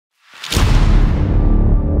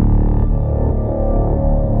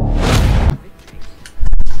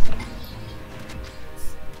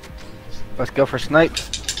Let's go for snipe.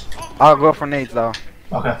 I'll go for nades though.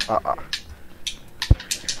 Okay.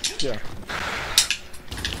 Yeah.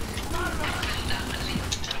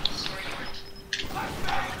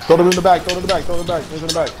 Throw them in the back, throw them in the back, throw them in the back, throw them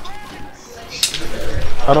in the back.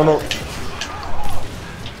 I don't know.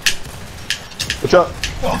 What's up?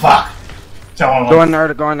 Oh fuck. Go in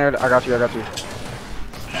there, go in there. I got you, I got you.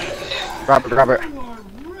 Grab it, grab it.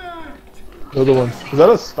 Another one. Is that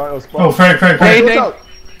a spot? Oh, Frank. Hey, What's up?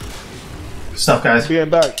 Stuff, guys. Being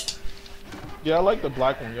back. Yeah, I like the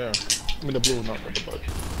black one, yeah. I mean the blue, not the black.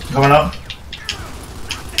 Coming up.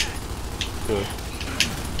 Good.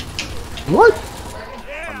 What?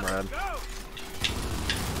 I'm red.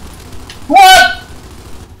 What?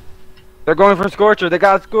 They're going for Scorcher. They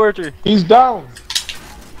got Scorcher. He's down.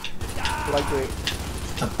 Like it.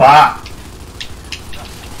 The bot.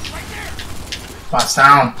 Bot's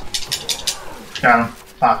down. Got him.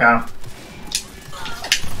 Bot got him.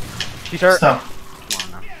 She's hurt. Stuff.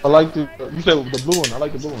 I like the. You said the blue one. I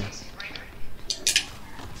like the blue one.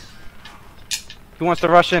 Who wants to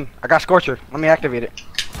rush in? I got Scorcher. Let me activate it.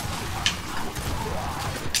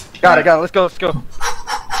 Got it. Let's go.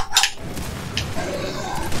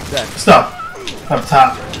 Dead. Stuff. Up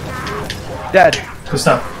top. Dead. Good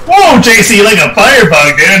stuff. Whoa, JC, like a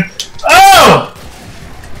firebug, dude. Oh!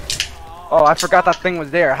 Oh, I forgot that thing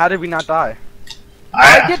was there. How did we not die?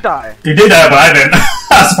 I did die. You did that, but I didn't.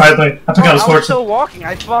 Surprisingly. I took out a I was scorch. still walking.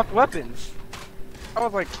 I swapped weapons. I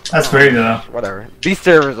was like, That's crazy, though. whatever. These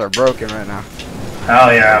servers are broken right now.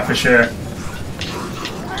 Hell yeah, for sure.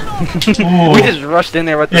 We just rushed in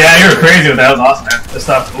there with. Yeah, you were crazy with that. That was awesome, man. This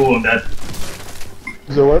stuff. Ooh, I'm dead.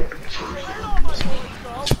 Is it what?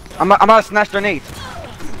 I'm about to snatch their nades.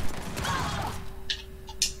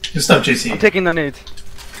 Good stuff, JC. I'm taking the nades.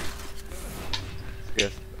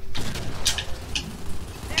 Yes.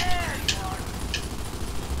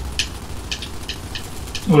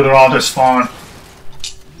 Ooh, they're all just spawn.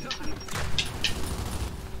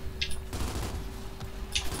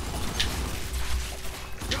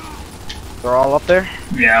 They're all up there.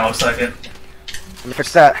 Yeah, looks like it. Let me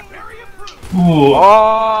fix that. Ooh.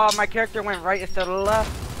 Oh, my character went right instead of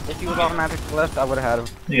left. If he was automatic left, I would have had him.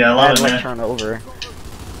 You got a I lot had of to like man. turn over.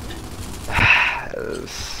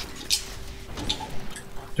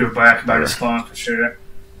 Do it back by the spawn for sure.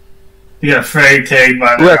 You got a frag tag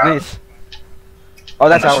by the. Look, nades. Oh,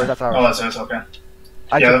 that's ours. That's ours. Oh, that's ours. Okay.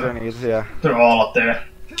 I yeah, took their nades. Yeah. They're all up there.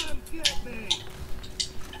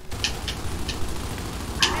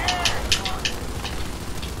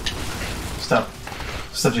 Stop,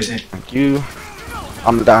 JC. Thank you.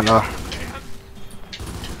 I'm down now.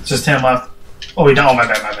 It's just 10 left. Oh, we don't. Oh, my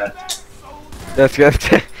bad. That's good.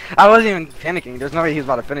 I wasn't even panicking. There's no way he's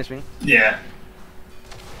about to finish me. Yeah.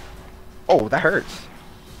 Oh, that hurts.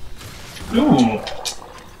 Ooh.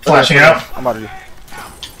 Flashing out. I'm about to do.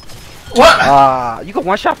 What? You got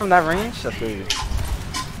one shot from that range? That's crazy.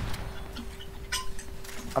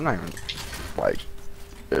 I'm not even like.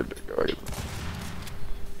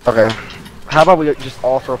 Okay. How about we just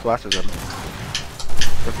all throw flashes at him?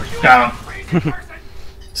 Got him.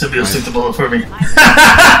 Somebody will stick the bullet for me.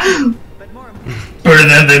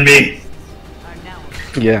 Better than me.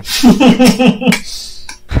 Yeah.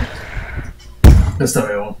 That's the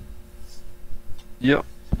real one. Yep.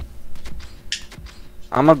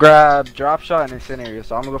 I'm gonna grab drop shot and incendiary,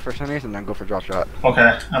 so I'm gonna go for incendiary and then go for drop shot.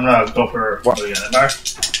 Okay, I'm gonna go for what we got, Embar.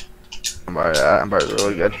 Embar is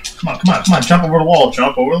really good. Come on, jump over the wall,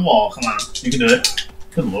 come on, you can do it.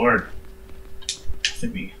 Good lord. I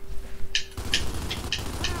think we...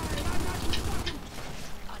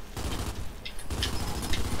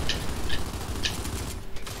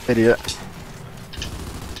 Idiot.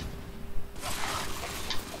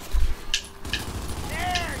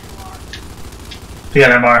 You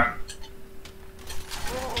got Embar.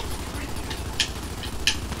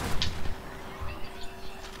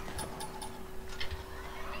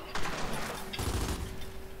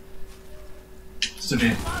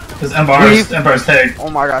 Because Embar's tagged. Oh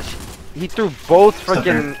my gosh. He threw both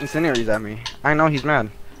freaking incendiaries at me. I know he's mad.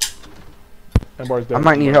 I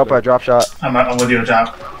might need help at drop shot. I'm with you,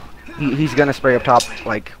 Job. He's gonna spray up top,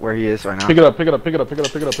 like where he is right now. Pick it up.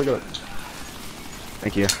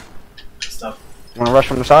 Thank you. Stuff. Wanna rush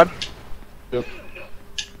from the side? Yep.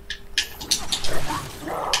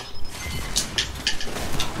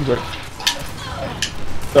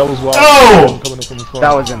 That was wild. Oh! Coming up from the front.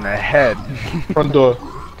 That was in the head. Front door.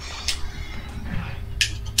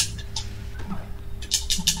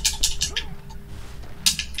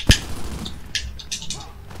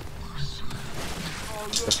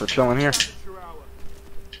 Guess we're chilling here.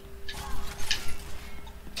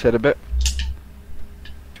 Hit a bit.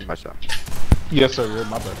 Too much though. Yes, sir. Yeah,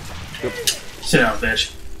 my bad. Yep. Sit down,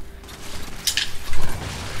 bitch.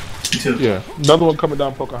 You too. Yeah. Another one coming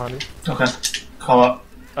down, Pochahenie. Okay. Call up.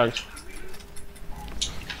 Actually.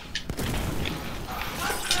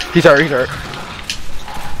 He's hurt, he's hurt.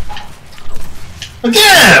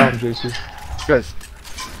 Again! JC. Good.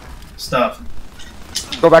 Stuff.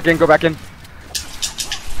 Go back in, go back in.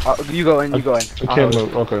 You go in, you go in. I can't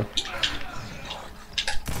move. Okay.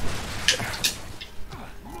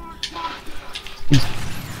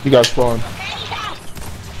 You got spawn.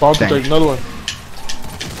 Spawn to take another one.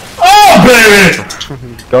 Oh,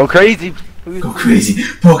 baby! Go crazy. Go crazy.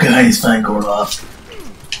 Pochenie's fine going off.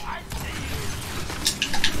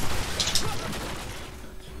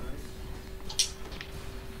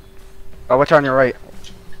 Oh, watch on your right.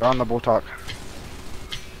 They're on the bull talk.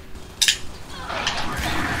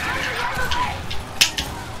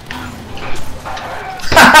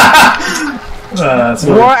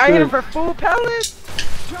 What? I hit him for full pellets!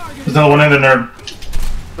 There's another one in there.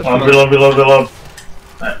 Below.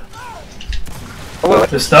 Oh,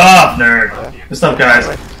 Good stuff, nerd. Good stuff, guys.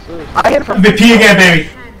 I hit him for MVP again, baby.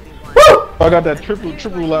 Woo! I got that triple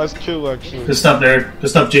last kill actually. Good stuff, nerd. Good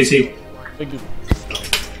stuff, JC. Thank you.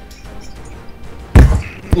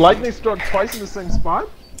 Lightning struck twice in the same spot?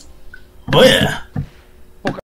 Oh yeah.